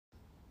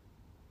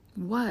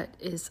what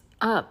is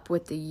up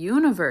with the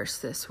universe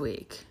this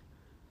week?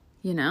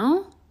 You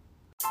know?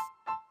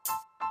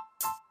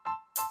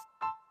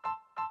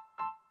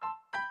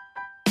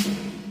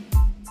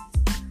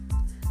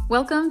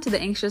 Welcome to the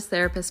Anxious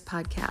Therapist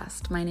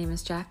Podcast. My name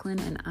is Jacqueline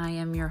and I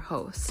am your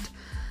host.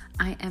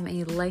 I am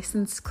a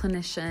licensed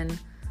clinician,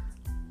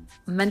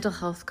 mental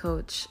health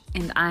coach,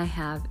 and I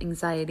have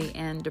anxiety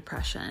and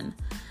depression.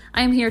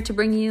 I am here to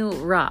bring you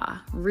raw,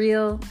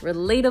 real,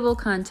 relatable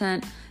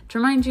content to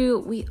remind you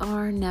we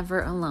are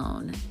never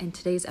alone, and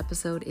today's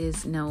episode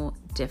is no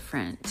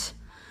different.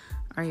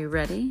 Are you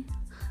ready?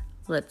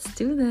 Let's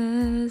do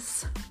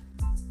this.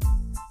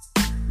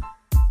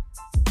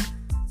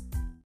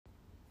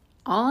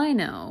 All I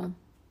know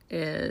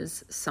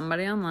is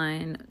somebody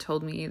online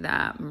told me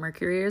that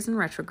Mercury is in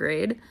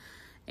retrograde,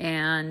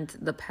 and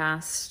the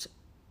past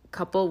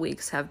couple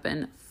weeks have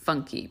been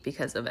funky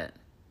because of it.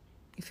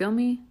 You feel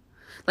me?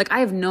 Like, I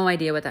have no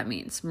idea what that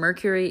means.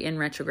 Mercury in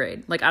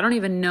retrograde. Like, I don't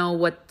even know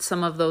what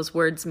some of those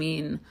words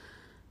mean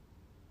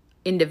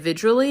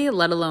individually,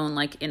 let alone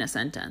like in a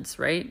sentence,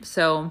 right?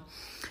 So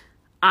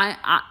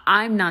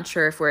I'm not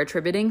sure if we're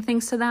attributing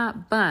things to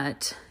that,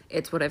 but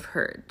it's what I've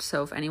heard.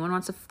 So if anyone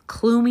wants to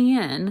clue me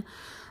in,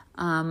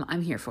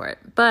 I'm here for it.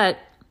 But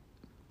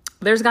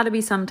there's got to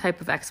be some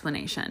type of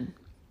explanation.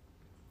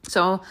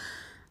 So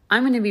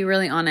I'm going to be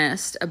really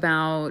honest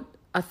about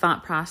a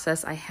thought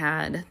process I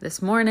had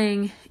this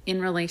morning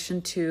in relation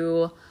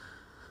to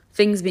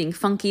things being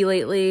funky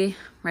lately,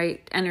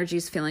 right?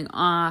 Energy's feeling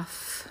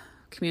off,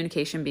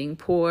 communication being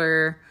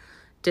poor,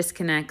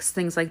 disconnects,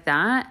 things like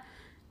that,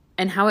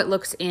 and how it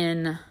looks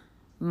in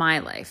my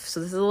life.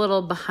 So this is a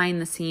little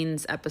behind the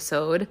scenes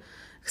episode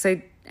because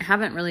I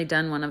haven't really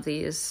done one of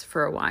these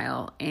for a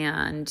while,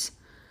 and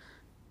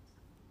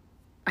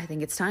I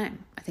think it's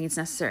time. I think it's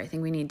necessary. I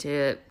think we need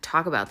to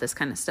talk about this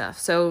kind of stuff.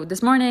 So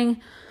this morning,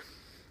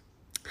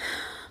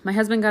 my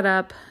husband got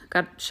up,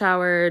 got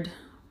showered,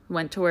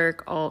 went to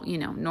work, all,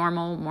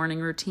 normal morning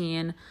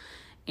routine.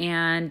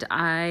 And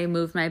I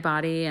moved my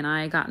body and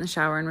I got in the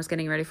shower and was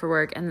getting ready for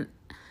work. And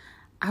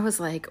I was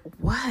like,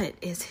 what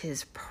is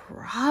his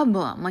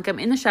problem? Like, I'm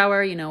in the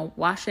shower,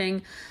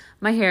 washing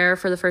my hair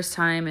for the first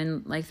time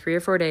in like 3 or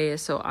 4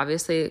 days. So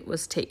obviously it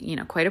was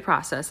quite a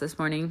process this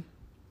morning.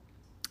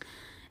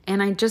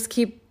 And I just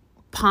keep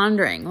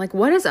pondering, like,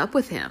 what is up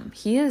with him?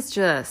 He is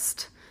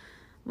just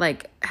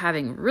like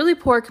having really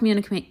poor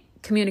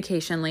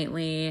communication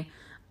lately.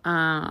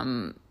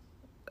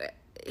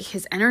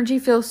 His energy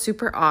feels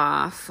super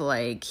off.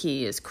 Like,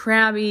 he is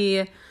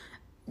crabby.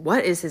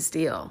 What is his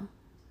deal?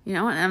 And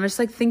I'm just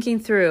like thinking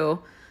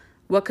through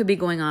what could be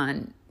going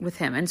on with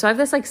him. And so I have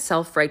this like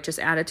self-righteous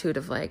attitude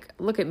of like,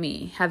 look at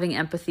me, having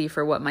empathy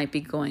for what might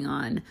be going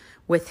on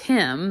with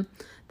him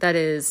that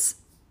is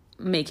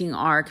making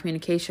our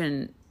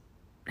communication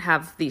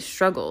have these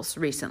struggles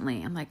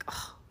recently. I'm like,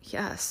 oh,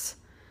 yes.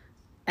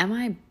 Am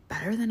I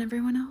better than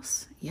everyone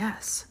else?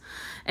 Yes.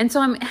 And so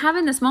I'm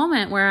having this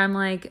moment where I'm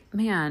like,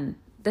 man,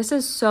 this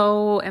is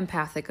so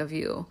empathic of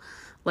you.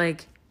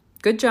 Like,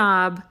 good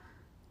job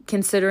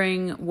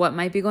considering what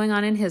might be going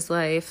on in his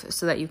life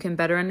so that you can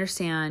better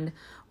understand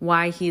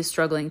why he's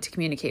struggling to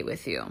communicate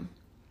with you.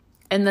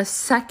 And the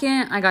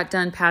second I got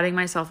done patting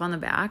myself on the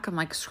back, I'm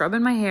like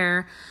scrubbing my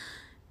hair,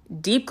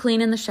 deep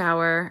clean in the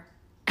shower.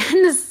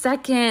 And the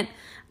second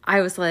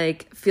I was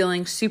like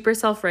feeling super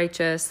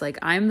self-righteous, like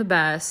I'm the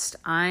best,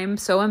 I'm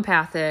so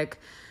empathic,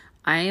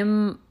 I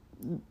am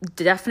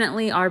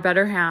definitely our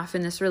better half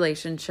in this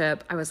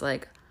relationship, I was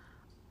like,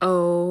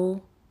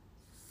 oh,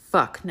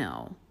 fuck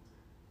no.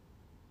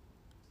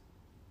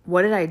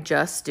 What did I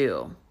just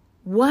do?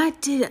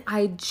 What did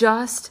I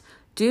just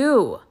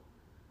do?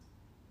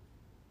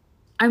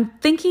 I'm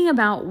thinking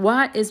about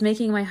what is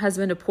making my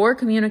husband a poor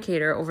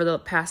communicator over the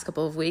past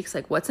couple of weeks.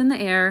 Like, what's in the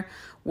air?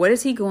 What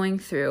is he going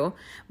through?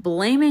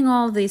 Blaming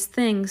all of these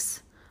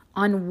things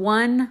on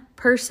one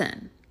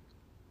person.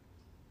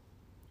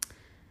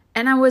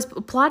 And I was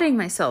applauding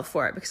myself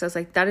for it because I was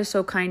like, that is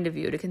so kind of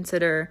you to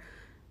consider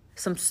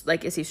some,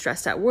 like, is he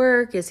stressed at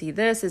work? Is he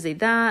this? Is he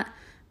that?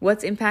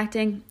 What's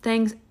impacting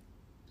things?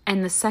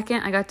 And the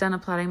second I got done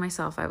applauding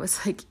myself, I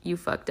was like, you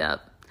fucked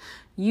up.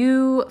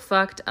 You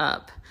fucked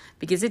up.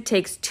 Because it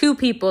takes 2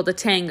 people to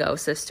tango,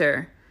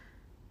 sister.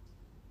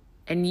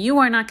 And you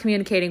are not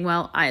communicating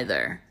well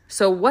either.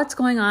 So what's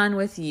going on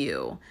with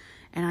you?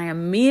 And I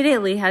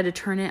immediately had to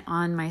turn it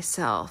on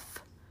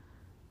myself.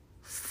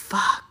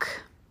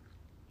 Fuck.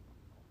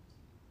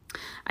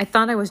 I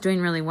thought I was doing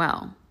really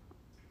well.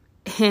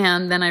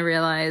 And then I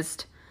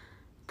realized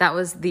that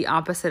was the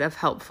opposite of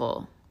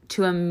helpful.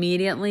 To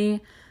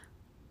immediately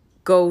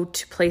go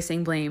to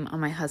placing blame on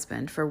my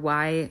husband for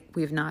why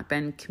we've not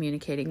been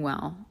communicating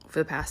well for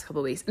the past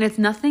couple of weeks. And it's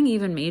nothing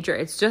even major.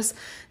 It's just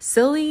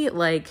silly,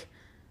 like,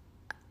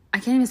 I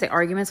can't even say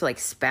arguments, but like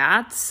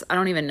spats. I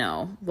don't even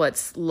know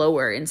what's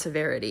lower in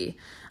severity.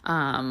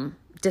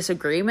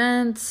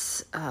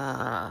 Disagreements.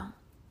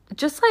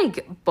 Just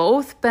like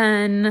both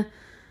been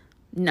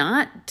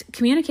not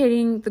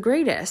communicating the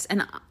greatest.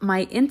 And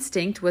my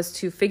instinct was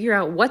to figure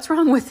out what's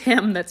wrong with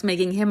him that's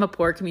making him a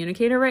poor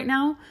communicator right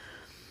now.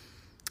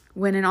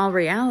 When in all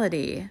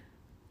reality,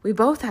 we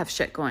both have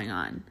shit going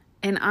on.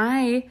 And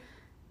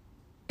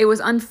it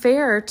was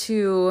unfair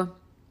to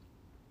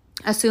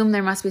assume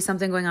there must be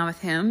something going on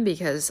with him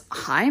because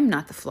I'm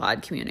not the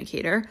flawed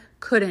communicator.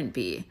 Couldn't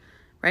be,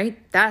 right?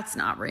 That's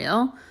not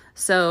real.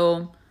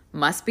 So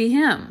must be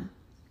him.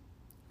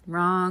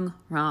 Wrong,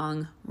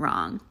 wrong,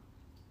 wrong.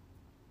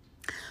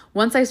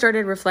 Once I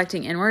started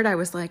reflecting inward, I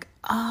was like,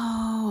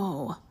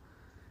 oh,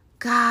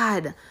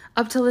 God,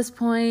 up till this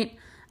point,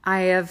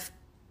 I have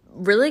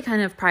really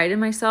kind of prided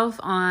myself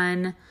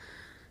on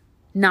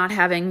not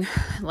having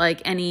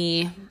like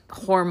any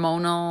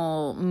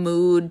hormonal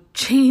mood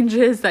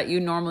changes that you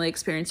normally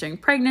experience during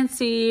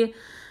pregnancy,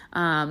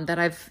 that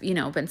I've,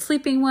 been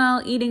sleeping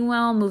well, eating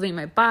well, moving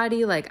my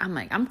body.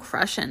 I'm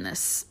crushing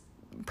this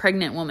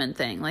pregnant woman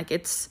thing.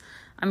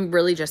 I'm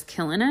really just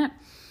killing it.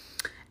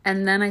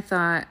 And then I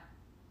thought,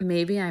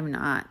 maybe I'm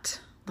not.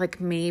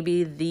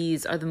 Maybe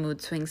these are the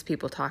mood swings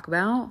people talk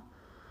about.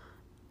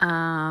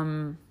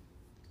 And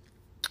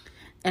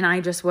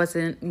I just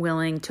wasn't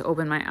willing to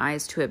open my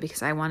eyes to it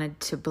because I wanted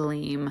to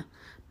blame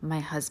my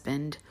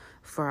husband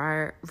for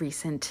our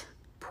recent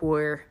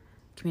poor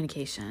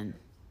communication.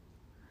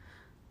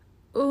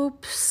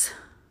 Oops.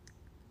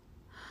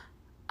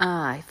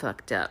 I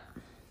fucked up.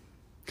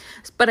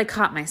 But I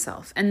caught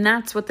myself. And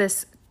that's what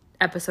this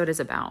episode is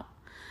about.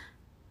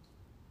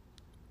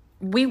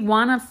 We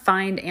want to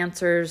find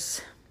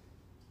answers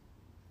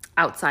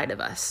outside of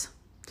us,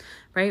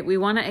 right? We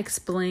want to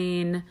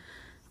explain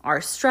our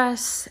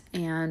stress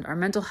and our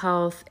mental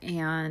health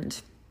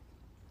and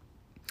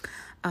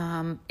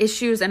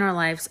issues in our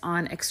lives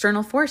on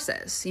external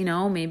forces.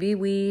 Maybe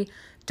we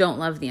don't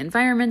love the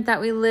environment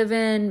that we live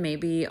in.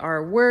 Maybe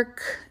our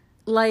work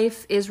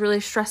life is really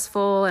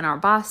stressful and our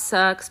boss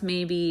sucks.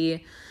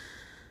 Maybe,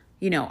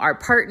 our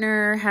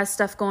partner has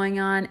stuff going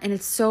on. And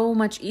it's so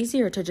much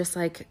easier to just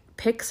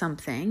pick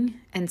something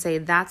and say,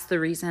 that's the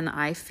reason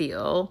I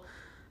feel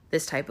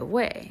this type of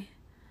way.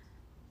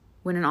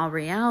 When in all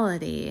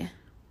reality,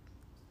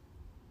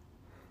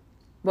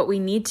 what we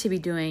need to be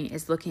doing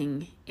is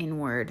looking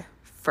inward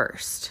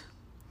first,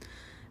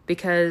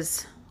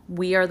 because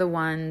we are the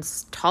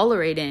ones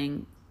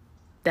tolerating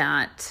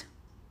that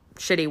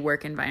shitty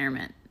work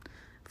environment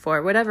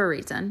for whatever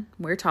reason.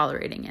 We're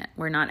tolerating it.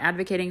 We're not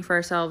advocating for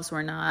ourselves.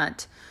 We're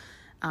not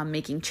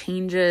making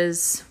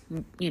changes.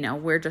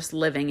 We're just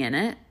living in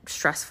it,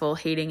 stressful,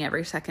 hating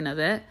every second of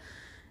it.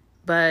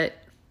 But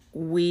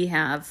we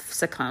have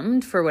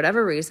succumbed for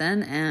whatever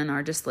reason and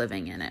are just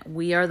living in it.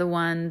 We are the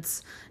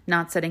ones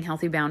not setting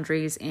healthy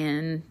boundaries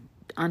in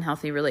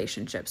unhealthy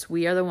relationships.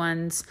 We are the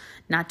ones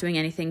not doing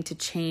anything to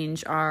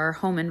change our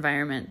home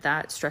environment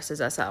that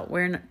stresses us out.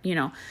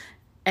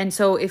 And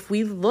so if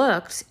we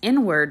looked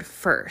inward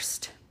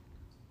first,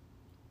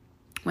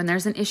 when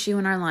there's an issue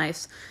in our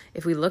lives,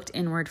 if we looked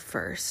inward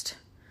first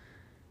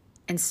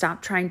and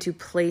stopped trying to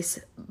place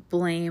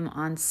blame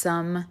on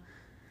some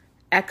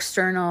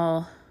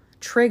external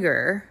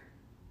trigger,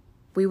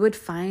 we would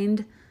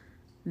find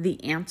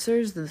the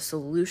answers, the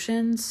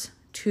solutions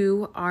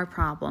to our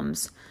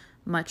problems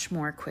much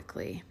more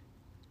quickly.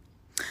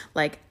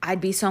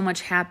 I'd be so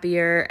much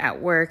happier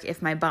at work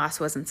if my boss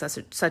wasn't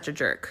such a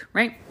jerk,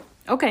 right?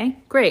 Okay,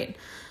 great.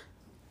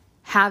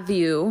 Have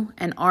you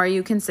and are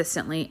you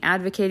consistently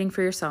advocating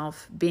for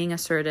yourself, being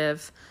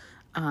assertive,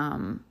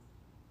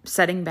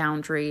 setting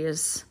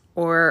boundaries?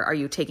 Or are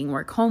you taking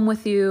work home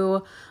with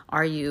you?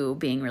 Are you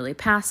being really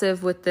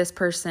passive with this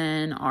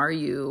person? Are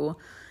you,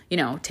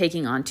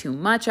 taking on too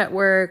much at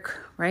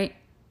work, right?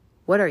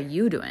 What are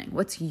you doing?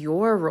 What's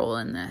your role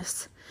in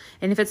this?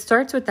 And if it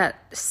starts with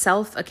that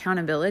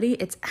self-accountability,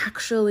 it's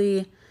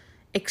actually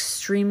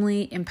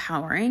extremely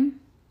empowering,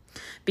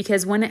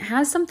 because when it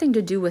has something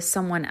to do with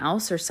someone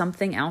else or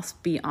something else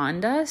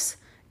beyond us,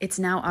 it's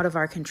now out of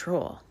our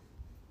control.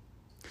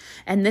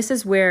 And this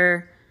is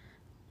where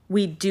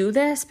we do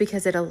this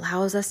because it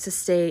allows us to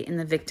stay in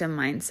the victim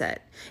mindset.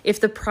 If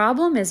the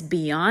problem is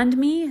beyond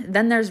me,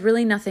 then there's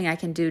really nothing I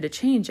can do to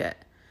change it.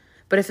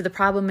 But if the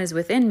problem is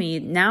within me,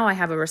 now I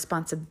have a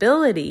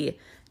responsibility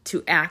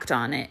to act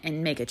on it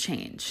and make a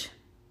change.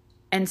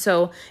 And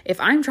so if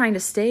I'm trying to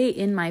stay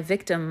in my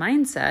victim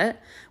mindset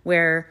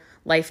where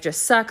life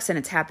just sucks and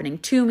it's happening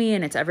to me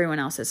and it's everyone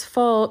else's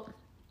fault,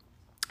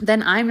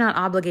 then I'm not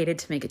obligated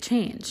to make a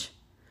change.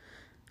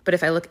 But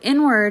if I look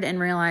inward and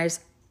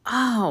realize,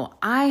 oh,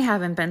 I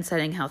haven't been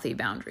setting healthy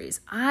boundaries.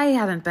 I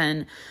haven't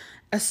been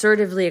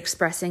assertively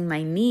expressing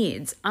my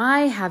needs.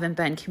 I haven't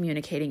been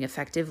communicating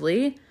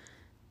effectively.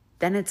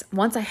 Then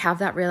once I have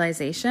that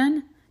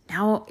realization,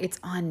 now it's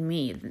on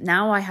me.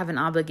 Now I have an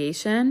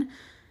obligation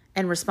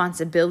and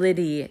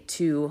responsibility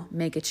to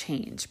make a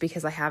change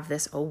because I have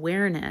this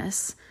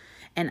awareness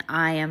and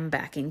I am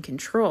back in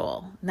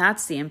control.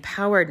 That's the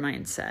empowered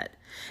mindset.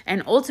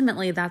 And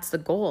ultimately, that's the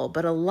goal.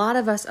 But a lot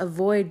of us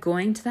avoid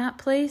going to that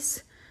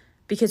place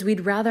because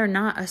we'd rather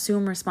not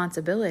assume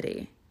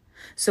responsibility.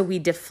 So we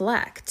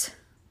deflect.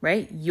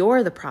 right?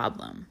 You're the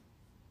problem.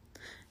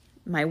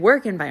 My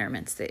work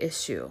environment's the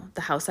issue.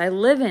 The house I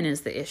live in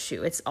is the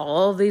issue. It's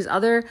all these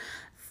other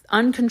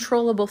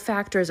uncontrollable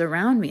factors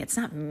around me. It's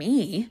not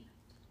me.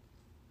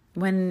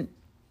 When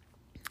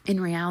in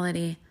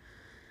reality,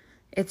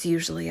 it's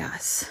usually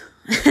us,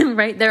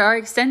 right? There are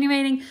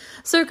extenuating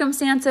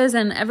circumstances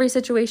and every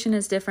situation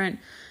is different.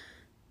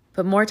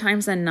 But more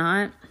times than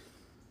not,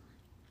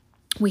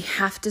 we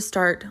have to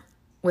start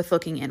with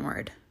looking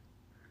inward.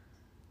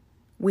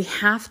 We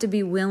have to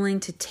be willing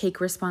to take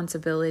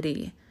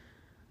responsibility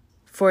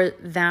for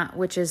that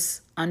which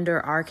is under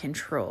our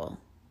control.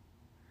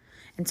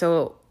 And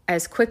so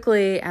as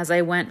quickly as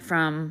I went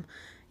from,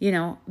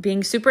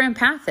 being super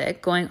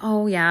empathic, going,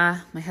 oh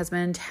yeah, my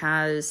husband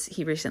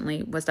he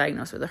recently was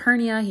diagnosed with a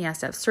hernia. He has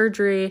to have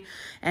surgery.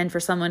 And for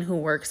someone who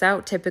works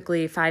out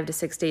typically 5 to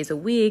 6 days a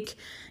week,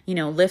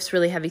 lifts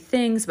really heavy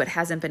things, but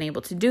hasn't been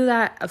able to do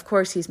that. Of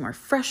course, he's more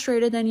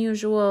frustrated than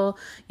usual.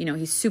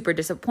 He's super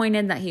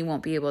disappointed that he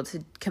won't be able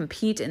to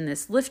compete in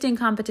this lifting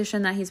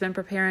competition that he's been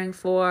preparing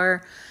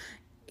for.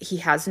 He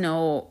has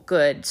no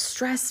good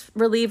stress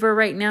reliever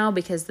right now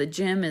because the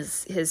gym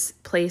is his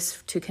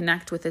place to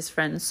connect with his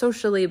friends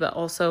socially, but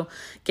also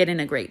get in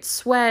a great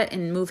sweat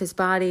and move his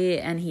body.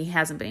 And he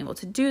hasn't been able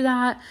to do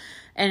that.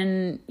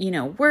 And,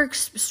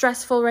 work's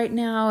stressful right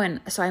now.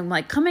 And so I'm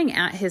like coming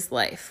at his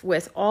life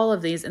with all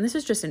of these. And this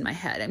is just in my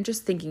head. I'm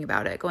just thinking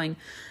about it going,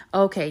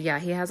 okay, yeah,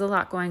 he has a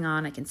lot going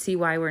on. I can see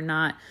why we're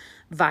not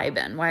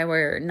vibing, why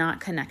we're not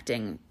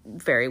connecting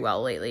very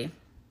well lately.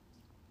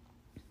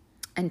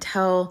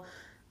 Until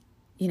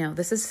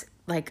this is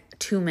like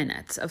 2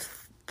 minutes of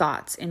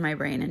thoughts in my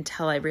brain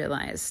until I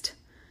realized,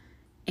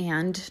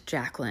 and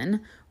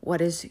Jacqueline, what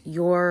is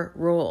your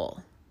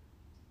role?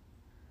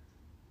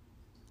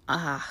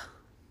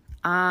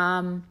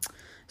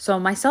 So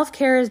my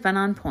self-care has been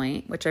on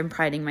point, which I'm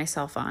priding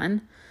myself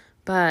on,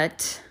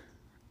 but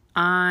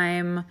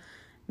I'm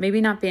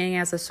maybe not being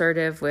as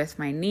assertive with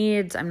my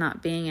needs. I'm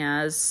not being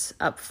as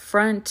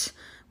upfront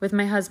with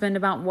my husband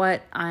about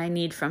what I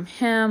need from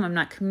him. I'm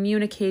not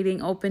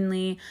communicating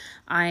openly.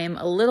 I'm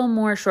a little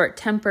more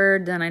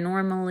short-tempered than I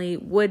normally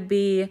would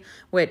be,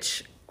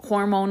 which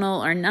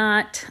hormonal or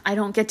not, I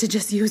don't get to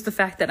just use the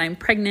fact that I'm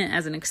pregnant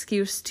as an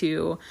excuse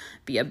to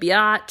be a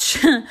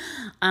biatch.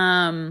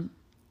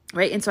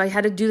 Right? And so I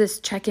had to do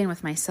this check-in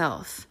with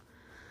myself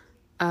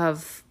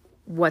of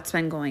what's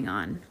been going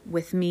on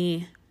with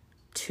me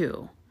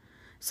too,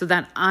 so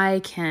that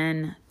I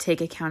can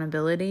take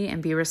accountability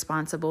and be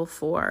responsible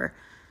for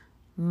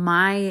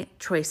my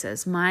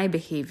choices, my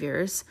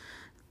behaviors,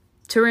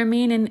 to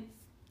remain an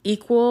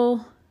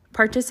equal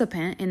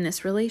participant in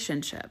this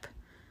relationship.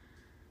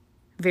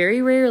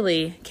 Very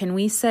rarely can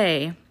we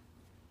say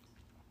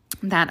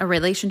that a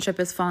relationship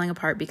is falling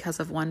apart because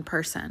of one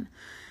person.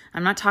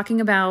 I'm not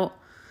talking about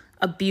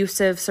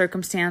abusive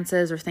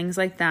circumstances or things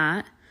like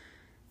that,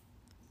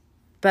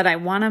 but I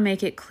want to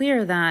make it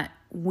clear that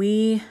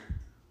we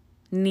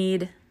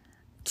need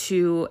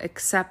to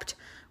accept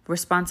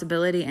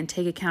responsibility and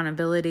take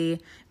accountability.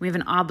 We have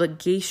an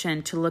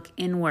obligation to look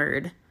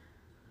inward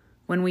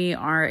when we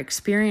are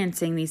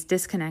experiencing these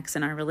disconnects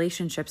in our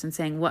relationships and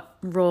saying, what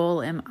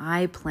role am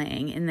I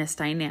playing in this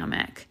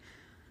dynamic?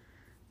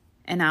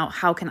 And now,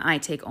 how can I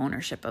take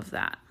ownership of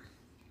that?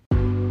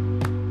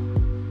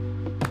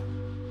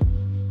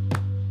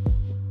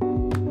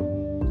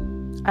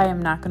 I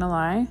am not going to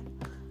lie.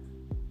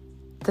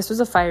 This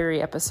was a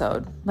fiery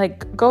episode.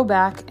 Go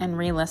back and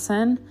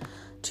re-listen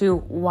to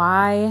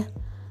why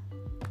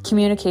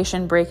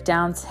communication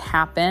breakdowns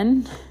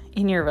happen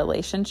in your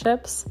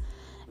relationships,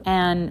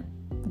 and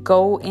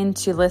go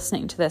into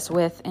listening to this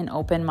with an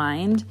open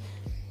mind.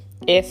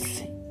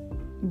 If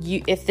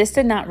this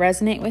did not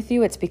resonate with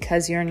you, it's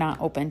because you're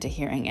not open to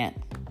hearing it.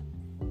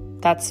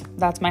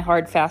 That's my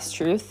hard, fast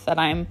truth that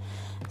I'm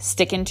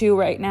sticking to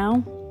right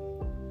now.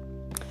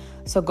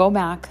 So go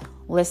back,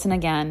 listen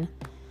again,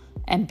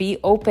 and be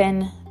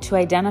open to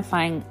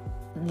identifying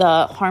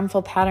the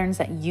harmful patterns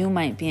that you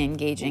might be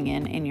engaging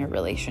in your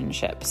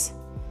relationships.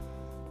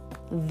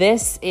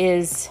 This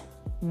is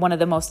one of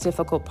the most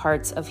difficult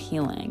parts of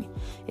healing,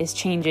 is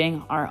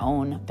changing our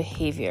own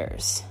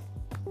behaviors.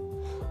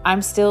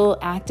 I'm still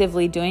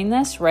actively doing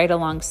this right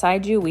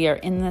alongside you. We are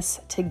in this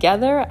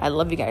together. I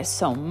love you guys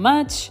so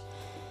much,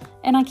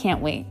 and I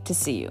can't wait to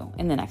see you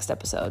in the next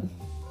episode.